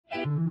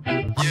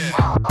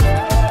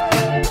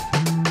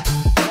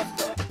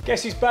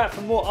Guess who's back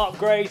for more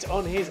upgrades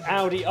on his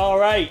Audi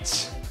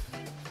R8?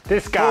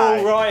 This guy.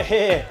 All right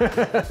here.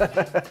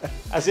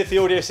 As if the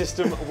audio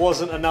system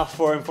wasn't enough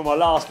for him from our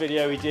last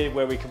video we did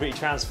where we completely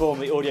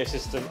transformed the audio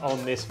system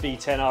on this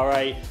V10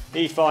 R8.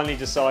 He finally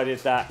decided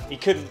that he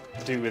couldn't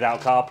do without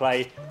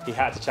CarPlay. He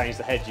had to change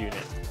the head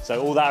unit. So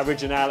all that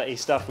originality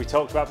stuff we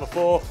talked about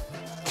before,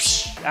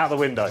 out the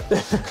window.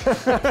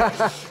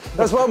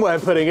 That's one way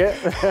of putting it.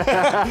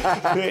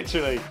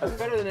 Literally. It's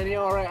better than any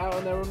R8 out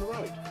on there on the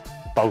road.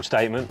 Bold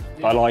statement.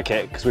 Yeah. I like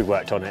it because we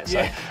worked on it. So.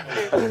 Yeah.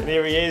 And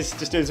here he is,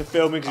 just doing some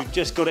filming because we've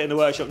just got it in the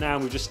workshop now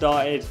and we've just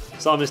started.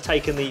 Simon's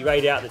taken the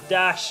radio out of the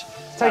dash.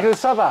 Taking the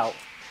sub out.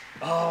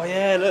 Oh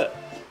yeah, look.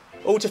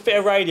 All to fit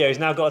a radio, he's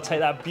now got to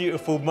take that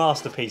beautiful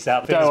masterpiece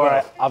out. Don't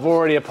worry, I've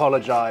already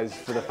apologised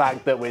for the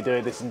fact that we're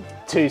doing this in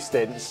 2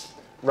 stints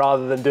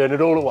rather than doing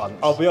it all at once.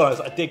 I'll be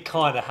honest, I did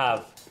kind of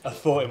have a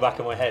thought in the back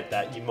of my head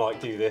that you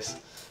might do this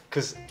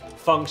because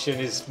function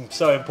is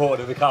so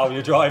important in the car when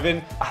you're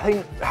driving. I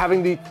think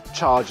having the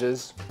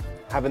chargers,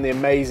 having the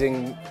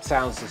amazing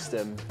sound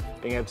system,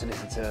 being able to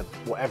listen to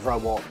whatever I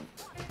want,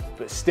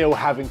 but still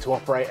having to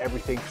operate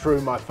everything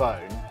through my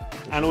phone.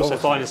 And also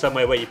finding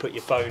somewhere where you put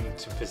your phone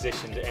to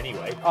position it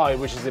anyway. Oh,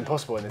 which is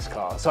impossible in this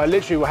car. So I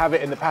literally will have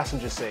it in the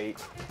passenger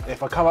seat.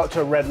 If I come up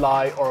to a red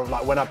light or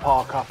like when I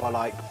park up,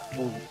 I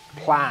will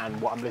plan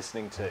what I'm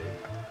listening to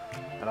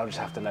and I'll just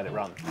have to let it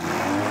run.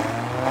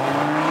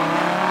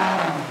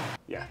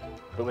 Yeah,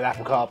 but with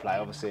Apple CarPlay,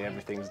 obviously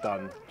everything's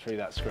done through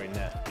that screen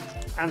there.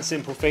 And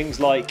simple things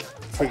like,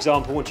 for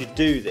example, once you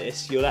do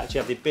this, you'll actually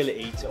have the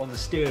ability to, on the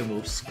steering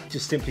wheel,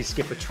 just simply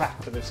skip a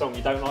track from the song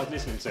you don't like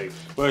listening to.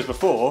 Whereas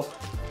before,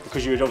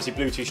 because you would obviously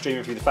Bluetooth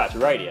streaming through the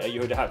factory radio, you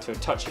would have to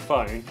touch your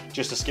phone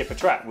just to skip a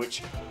track,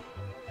 which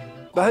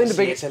I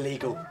think it's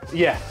illegal.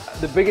 Yeah,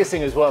 the biggest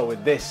thing as well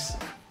with this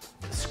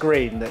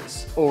screen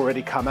that's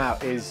already come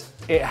out is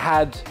it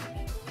had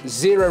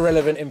 0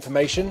 relevant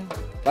information.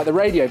 Like the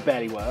radio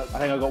barely worked. I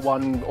think I got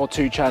 1 or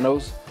 2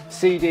 channels.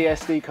 CD,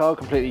 SD card,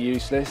 completely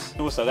useless.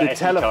 Also, that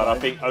SD card I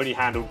think only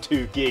handled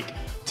 2 gig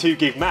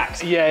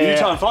max. Yeah, you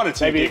try and find a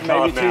 2 gig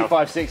card maybe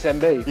 256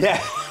 MB. Yeah,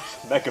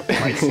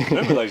 megabytes.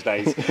 Remember those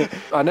days?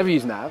 I never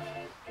use nav.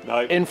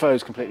 No. Info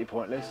is completely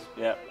pointless.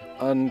 Yeah.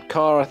 And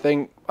car, I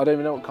don't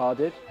even know what car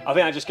did. I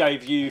think I just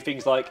gave you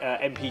things like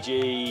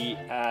MPG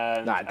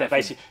and nah,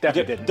 definitely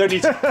didn't. Don't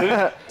need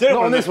to,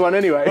 not on this one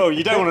anyway. Well,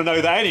 you don't want to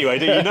know that anyway,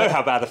 do you? You know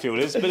how bad the fuel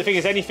is. But the thing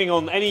is, anything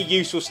on any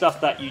useful stuff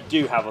that you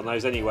do have on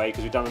those anyway,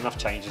 because we've done enough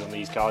changes on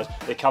these cars,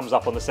 it comes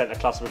up on the centre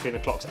cluster between the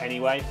clocks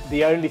anyway.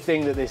 The only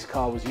thing that this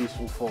car was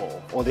useful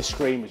for, or this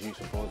screen was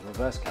useful for, was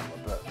reverse camera.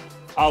 But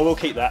oh, we'll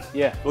keep that.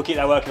 Yeah. We'll keep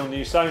that working on the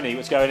new Sony,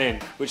 what's going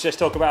in. Which, let's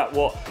talk about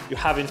what you're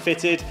having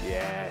fitted.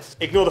 Yes.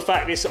 Ignore the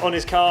fact this on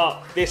his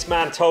car, this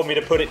man told me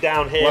to put it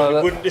down here.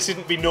 Well, this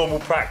wouldn't be normal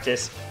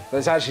practice.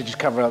 That's actually just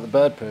covering up the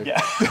bird poo.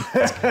 Yeah,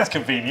 that's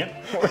convenient.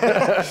 You've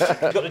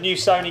got the new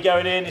Sony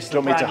going in, it's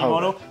the brand new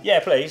model. Yeah,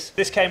 please.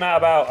 This came out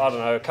about, I don't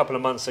know, a couple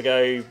of months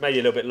ago, maybe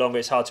a little bit longer,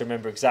 it's hard to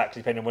remember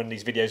exactly depending on when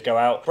these videos go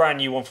out. Brand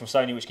new one from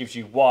Sony which gives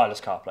you wireless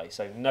CarPlay,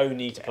 so no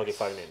need to plug your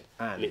phone in,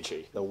 and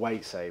literally. The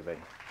weight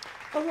saving.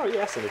 Oh right, yeah,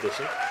 that's an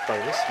addition,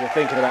 bonus. You're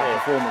thinking about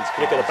performance cars.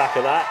 Look at the back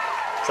of that,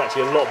 it's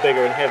actually a lot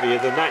bigger and heavier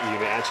than that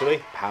unit actually.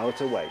 Power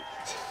to weight.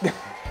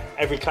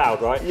 Every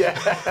cloud, right? Yeah.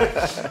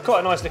 Quite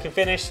a nice looking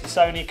finish, the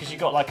Sony, because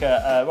you've got like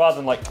a, rather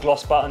than like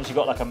gloss buttons, you've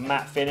got like a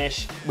matte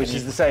finish. Which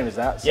is the same as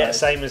that. So yeah,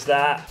 same as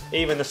that.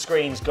 Even the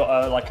screen's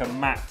got like a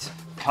matte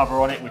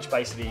cover on it, which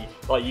basically,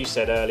 like you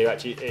said earlier,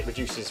 actually it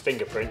reduces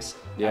fingerprints.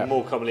 Yeah. And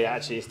more commonly,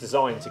 actually, it's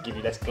designed to give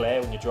you less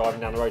glare when you're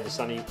driving down the road in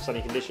sunny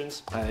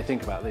conditions. And they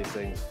think about these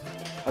things.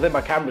 I think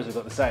my cameras have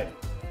got the same.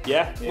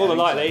 Yeah, more than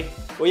likely. So.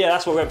 Well, yeah,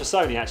 that's what we went for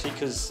Sony actually,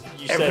 because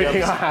you said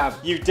everything I have.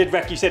 You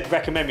said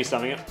recommend me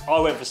something. I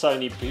went for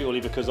Sony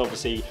purely because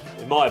obviously,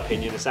 in my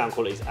opinion, the sound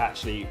quality is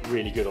actually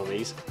really good on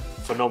these.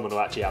 Phenomenal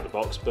actually out of the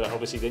box, but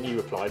obviously then you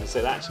replied and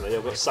said actually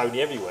I've got Sony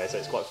everywhere, so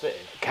it's quite fitting.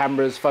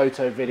 Cameras,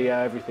 photo, video,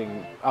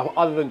 everything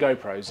other than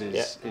GoPros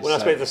is. Yeah. When I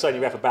spoke to the Sony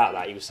rep about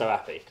that, he was so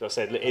happy because I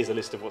said, here's a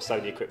list of what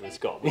Sony equipment's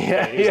got.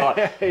 Yeah, he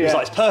was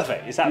like, it's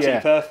perfect. It's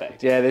absolutely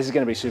perfect. Yeah, this is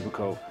going to be super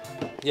cool.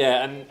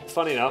 Yeah, and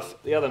funny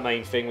enough, the other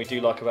main thing we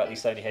do like about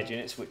these Sony head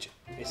units, which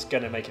is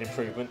going to make an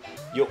improvement,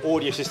 your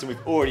audio system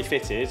we've already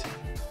fitted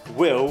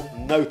will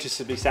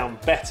noticeably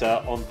sound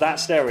better on that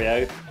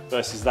stereo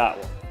versus that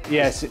one.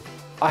 Yes.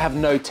 I have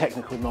no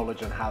technical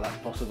knowledge on how that's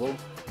possible,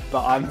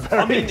 but I'm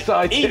very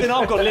excited. Even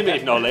I've got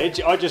limited knowledge.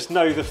 I just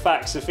know the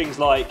facts of things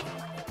like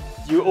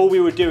all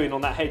we were doing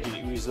on that head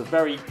unit was a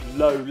very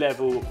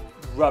low-level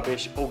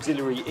rubbish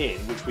auxiliary in,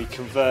 which we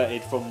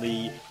converted from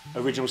the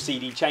original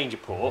CD changer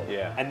port,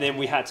 and then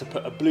we had to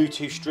put a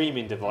Bluetooth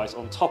streaming device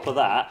on top of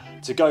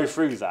that to go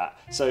through that.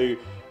 So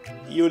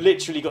you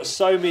literally got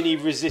so many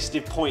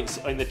resistive points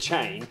in the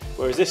chain,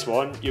 whereas this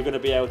one, you're going to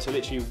be able to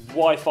literally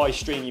Wi-Fi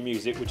stream your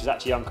music, which is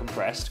actually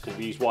uncompressed, because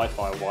we use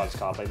Wi-Fi or wireless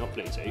CarPlay, not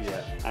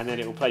Bluetooth, and then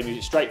it will play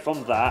music straight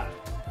from that,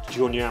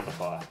 during your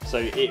amplifier. So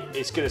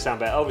it's going to sound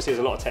better. Obviously,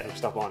 there's a lot of technical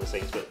stuff behind the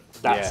scenes, but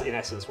that's in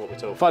essence what we're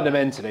talking about.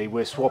 Fundamentally,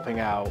 we're swapping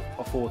out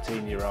a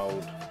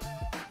 14-year-old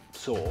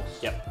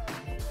source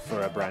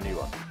for a brand new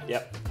one.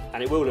 Yep.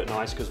 And it will look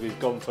nice because we've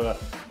gone for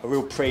a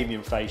real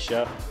premium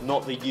fascia,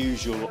 not the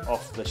usual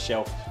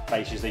off-the-shelf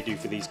fascias they do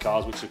for these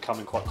cars, which have come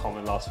in quite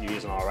common last few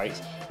years on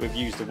R8s. We've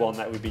used the one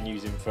that we've been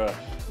using for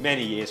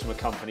many years from a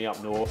company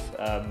up north.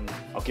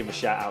 I'll give them a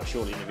shout out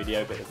shortly in the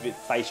video, but the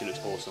fascia looks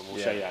awesome.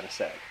 We'll show you that in a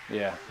sec.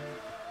 Yeah.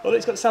 Well,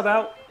 it's got the sub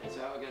out. It's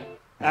out again.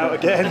 Out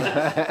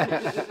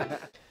again.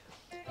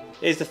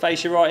 Here's the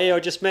fascia right here I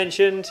just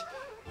mentioned,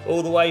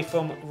 all the way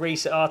from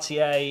Reese at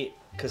RTA,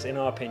 because in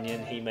our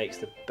opinion, he makes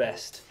the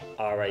best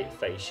R8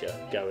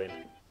 fascia going.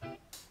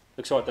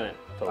 Looks right, doesn't it?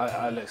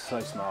 It looks so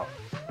smart,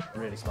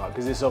 really smart,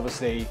 because this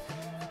obviously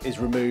is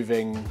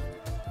removing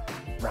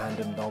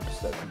random knobs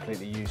that are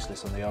completely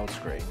useless on the old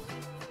screen.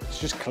 It's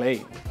just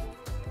clean.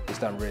 It's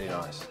done really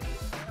nice.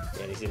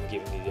 Yeah, and he's even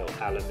giving me the old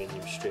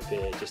aluminium strip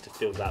here just to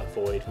fill that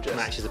void, which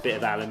matches a bit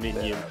of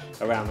aluminium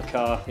around the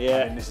car.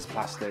 Yeah. I mean, this is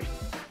plastic.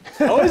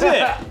 Oh, is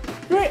it?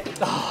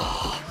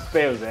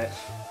 Feels it.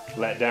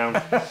 Let down.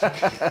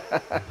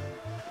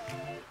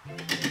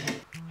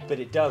 But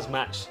it does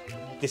match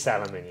this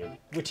aluminium,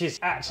 which is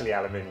actually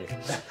aluminium.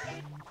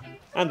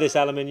 And this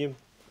aluminium.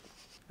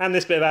 And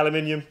this bit of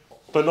aluminium,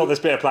 but not this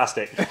bit of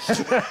plastic.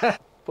 Thought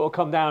I'll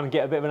come down and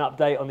get a bit of an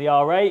update on the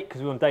R8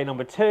 because we're on day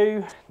number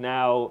 2.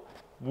 Now,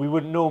 we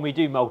wouldn't normally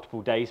do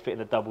multiple days fitting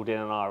a doubled in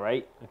an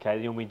R8. Okay,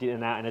 they normally do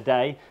it out in a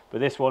day, but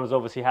this one has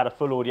obviously had a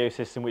full audio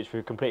system which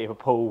we completed for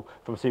Paul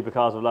from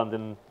Supercars of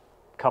London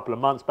couple of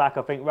months back,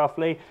 I think,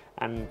 roughly,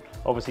 and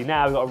obviously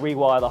now we've got to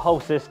rewire the whole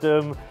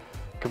system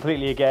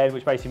completely again,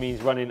 which basically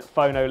means running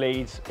phono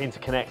leads,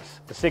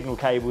 interconnects the signal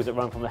cables that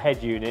run from the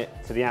head unit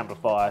to the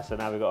amplifier. So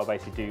now we've got to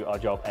basically do our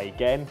job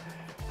again.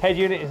 Head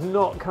unit is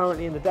not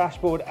currently in the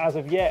dashboard as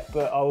of yet,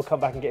 but I will come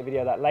back and get a video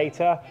of that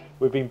later.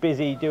 We've been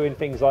busy doing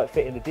things like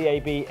fitting the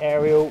DAB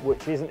aerial,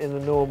 which isn't in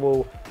the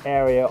normal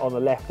area on the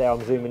left there.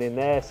 I'm zooming in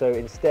there. So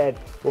instead,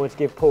 we wanted to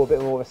give Paul a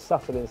bit more of a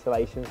subtle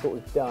installation. So what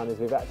we've done is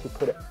we've actually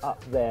put it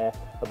up there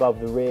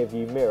above the rear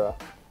view mirror.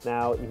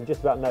 Now, you can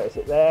just about notice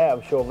it there.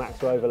 I'm sure Max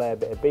will overlay a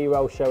bit of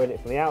B-roll showing it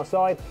from the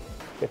outside.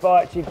 If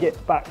I actually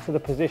get back to the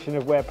position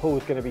of where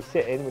Paul's going to be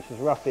sitting, which is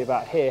roughly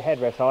about here,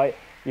 headrest height,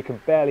 you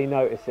can barely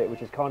notice it,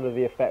 which is kind of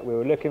the effect we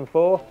were looking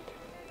for.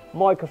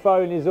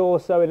 Microphone is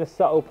also in a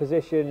subtle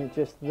position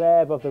just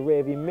there above the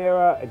rear view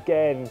mirror.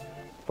 Again,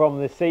 from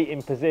the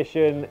seating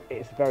position,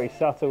 it's very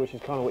subtle, which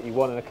is kind of what you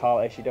want in a car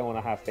like this. You don't want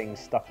to have things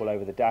stuck all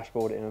over the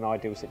dashboard in an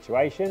ideal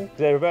situation.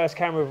 The reverse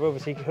camera we've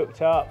obviously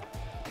hooked up.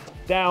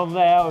 Down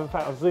there, in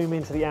fact, I'll zoom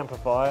into the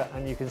amplifier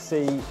and you can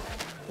see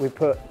we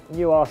put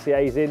new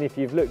RCAs in. If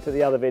you've looked at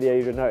the other video,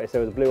 you'll notice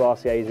there was blue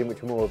RCAs in,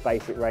 which were more of a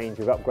basic range.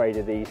 We've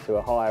upgraded these to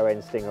a higher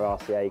end Stinger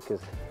RCA because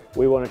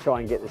we want to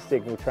try and get the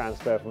signal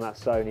transfer from that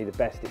Sony the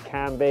best it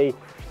can be.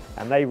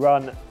 And they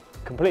run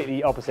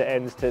completely opposite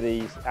ends to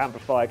the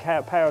amplifier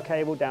power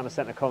cable down the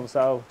center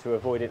console to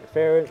avoid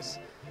interference.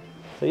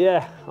 So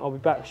yeah, I'll be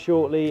back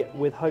shortly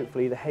with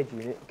hopefully the head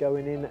unit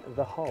going in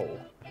the hole.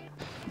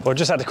 Well, I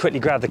just had to quickly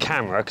grab the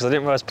camera because I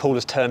didn't realise Paul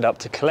has turned up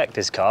to collect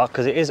his car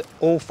because it is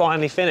all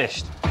finally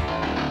finished.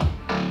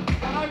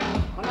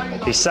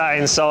 He's sat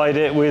inside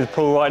it with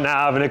Paul right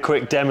now having a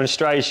quick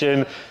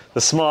demonstration.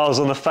 The smiles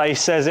on the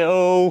face says it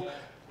all.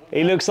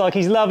 He looks like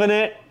he's loving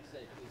it.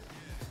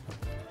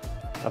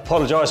 I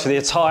apologise for the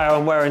attire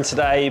I'm wearing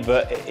today,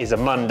 but it is a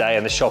Monday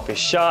and the shop is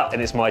shut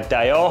and it's my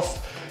day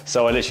off.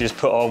 So I literally just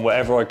put on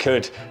whatever I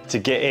could to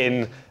get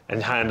in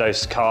and hand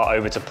this car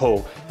over to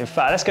Paul. In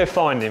fact, let's go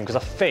find him because I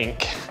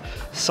think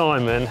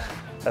Simon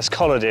has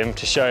collared him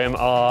to show him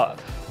our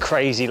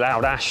crazy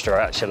loud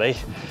Astra actually,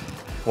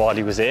 while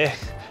he was here,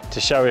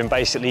 to show him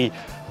basically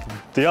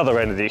the other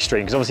end of the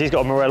extreme, because obviously he's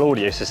got a Morel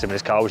audio system in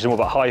his car, which is more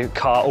about high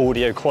car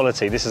audio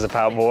quality. This is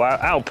about more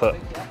output.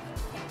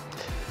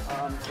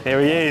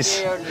 Here he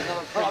is.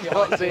 I've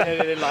not seen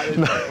anything like this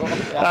before.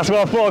 That's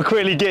why I thought I'd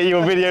quickly get you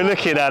a video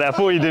looking at it. I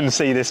thought you didn't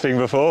see this thing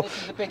before.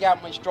 This is a big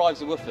amp which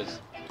drives the woofers.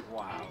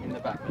 Wow. In the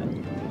back there.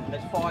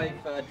 There's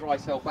 5 dry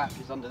cell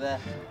batteries under there.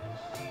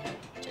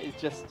 It's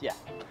just, yeah.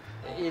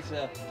 It is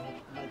a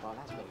mobile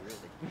aspect,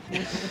 really.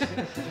 It's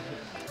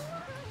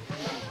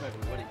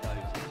incredible when it goes.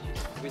 It's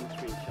just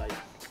windscreen shape.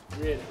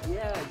 Really?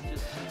 Yeah,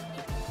 it's just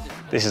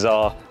This is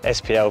our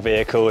SPL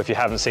vehicle, if you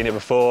haven't seen it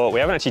before. We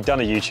haven't actually done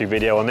a YouTube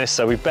video on this,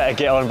 so we better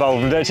get on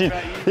involved and actually,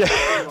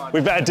 we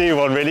better do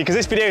one really, because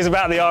this video is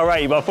about the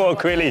R8, but I thought I'd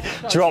quickly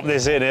drop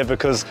this in here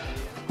because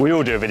we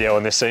will do a video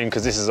on this soon,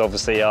 because this is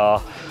obviously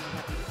our,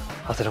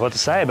 I don't know what to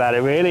say about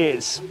it really.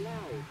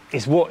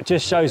 It's what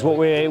just shows what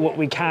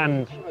we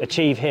can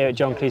achieve here at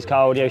John Cleese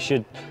Car Audio.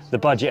 Should the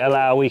budget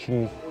allow, we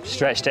can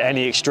stretch to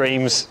any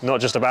extremes,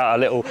 not just about a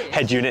little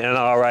head unit in an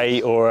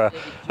R8 or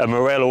a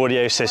Morel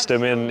audio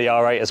system in the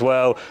R8 as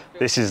well.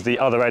 This is the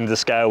other end of the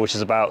scale, which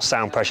is about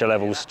sound pressure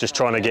levels, just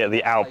trying to get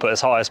the output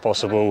as high as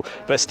possible,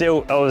 but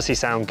still obviously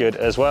sound good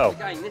as well.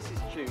 Again, this is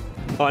tuned.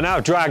 Right, now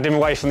I've dragged him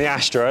away from the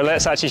Astro.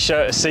 Let's actually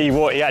see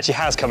what he actually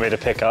has come here to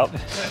pick up,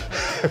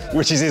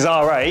 which is his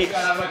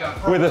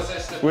R8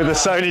 with a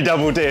Sony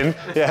doubled in.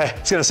 Yeah,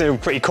 it's going to seem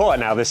pretty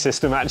quiet now, this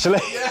system, actually.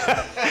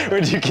 Yeah.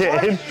 When you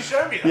get in. Did you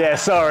show me that? Yeah,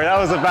 sorry, that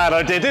was a bad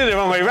idea. Did it the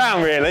wrong way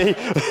round, really.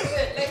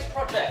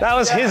 That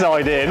was his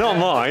idea, not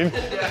mine.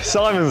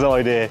 Simon's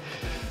idea.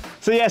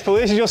 So yes, Paul,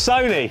 this is your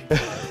Sony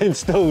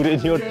installed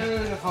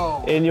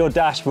in your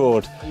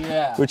dashboard,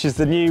 which is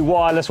the new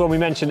wireless one we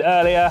mentioned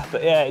earlier.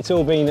 But yeah, it's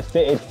all been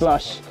fitted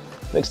flush.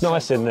 Looks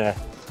nice in there.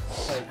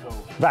 So cool.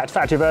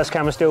 Factory reverse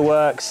camera still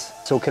works.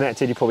 It's all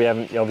connected. You probably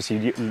haven't, obviously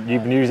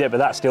you've used it, but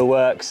that still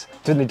works.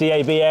 In the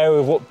DAB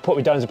area, what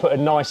we've done is put a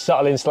nice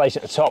subtle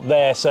installation at the top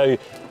there. So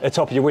at the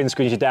top of your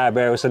windscreen is your DAB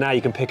area. So now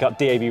you can pick up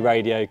DAB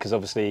radio, because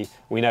obviously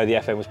we know the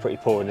FM was pretty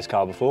poor in this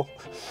car before.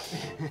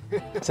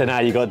 So now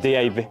you've got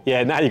DAB.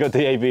 Yeah, now you've got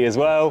DAB as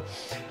well.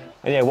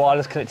 And yeah,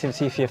 wireless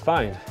connectivity for your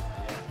phone.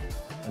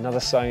 Another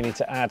Sony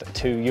to add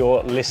to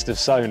your list of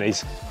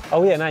Sonys.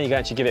 Oh yeah, now you can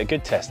actually give it a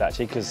good test,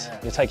 actually, because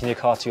you're taking your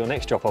car to your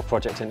next drop-off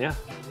project, aren't you?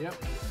 Yep.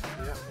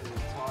 And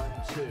it's time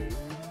to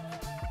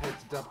head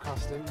to Dub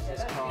Customs.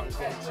 This car is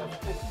going to...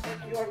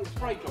 You having a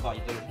spray job, are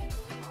you doing?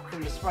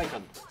 Putting a spray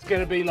gun? It's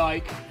going to be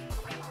like...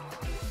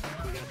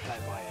 We're going to play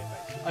it by ear,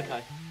 basically.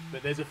 Okay.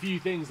 But there's a few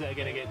things that are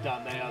going to get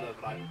done. They are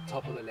like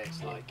top of the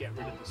list, like get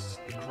rid of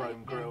the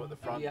chrome grille at the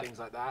front, things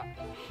like that.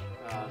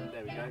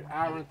 There we go.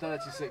 Hour and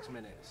 36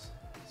 minutes.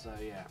 So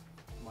yeah,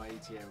 my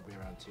ETA will be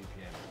around 2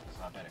 PM,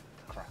 so I better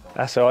crack on.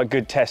 That's all right,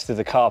 good test of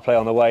the CarPlay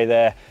on the way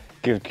there.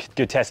 Good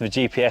test of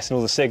the GPS and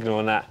all the signal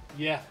and that.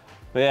 Yeah.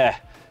 But yeah,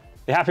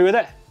 you happy with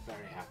it?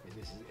 Very happy.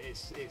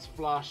 It's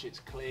flush, it's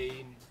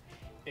clean,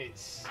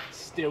 it's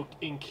still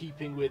in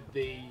keeping with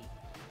the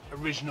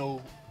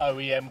original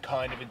OEM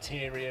kind of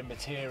interior,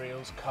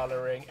 materials,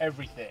 colouring,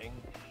 everything,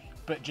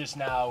 but just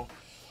now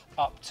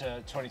up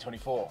to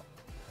 2024.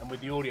 And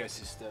with the audio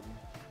system,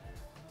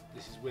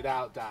 this is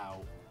without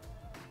doubt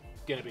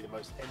going to be the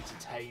most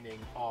entertaining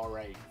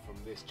R8 from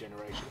this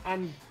generation,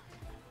 and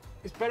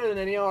it's better than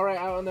any R8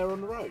 out on there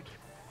on the road.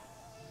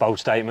 Bold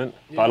statement.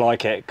 I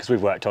like it because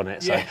we've worked on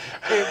it, so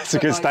it's a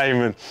good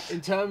statement.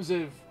 In terms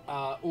of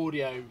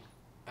audio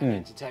and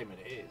entertainment,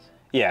 it is.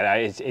 Yeah, no,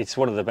 it's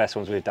one of the best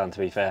ones we've done, to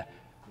be fair.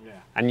 Yeah.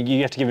 And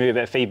you have to give me a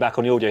bit of feedback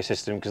on the audio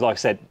system, because like I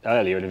said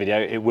earlier in the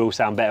video, it will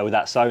sound better with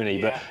that Sony,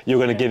 but you're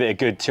going to give it a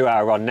good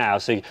 2-hour run now,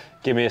 so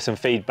give me some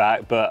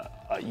feedback, but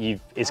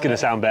it's going to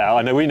sound better.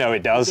 I know, we know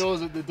it does.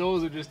 The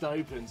doors are just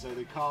open, so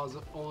the car's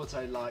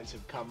auto lights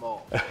have come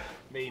off,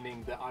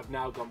 meaning that I've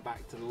now gone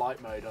back to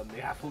light mode on the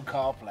Apple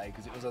CarPlay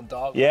because it was on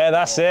dark mode. Yeah,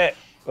 that's it.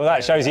 Well,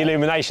 that shows the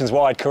illumination's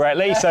wired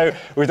correctly, so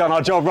we've done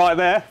our job right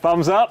there.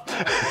 Thumbs up.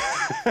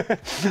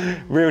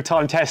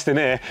 Real-time testing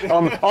here,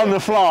 on the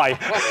fly.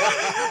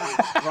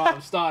 Right,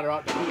 I'm starting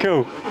right now.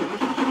 Cool.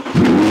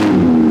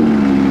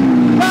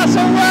 That's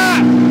a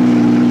wrap!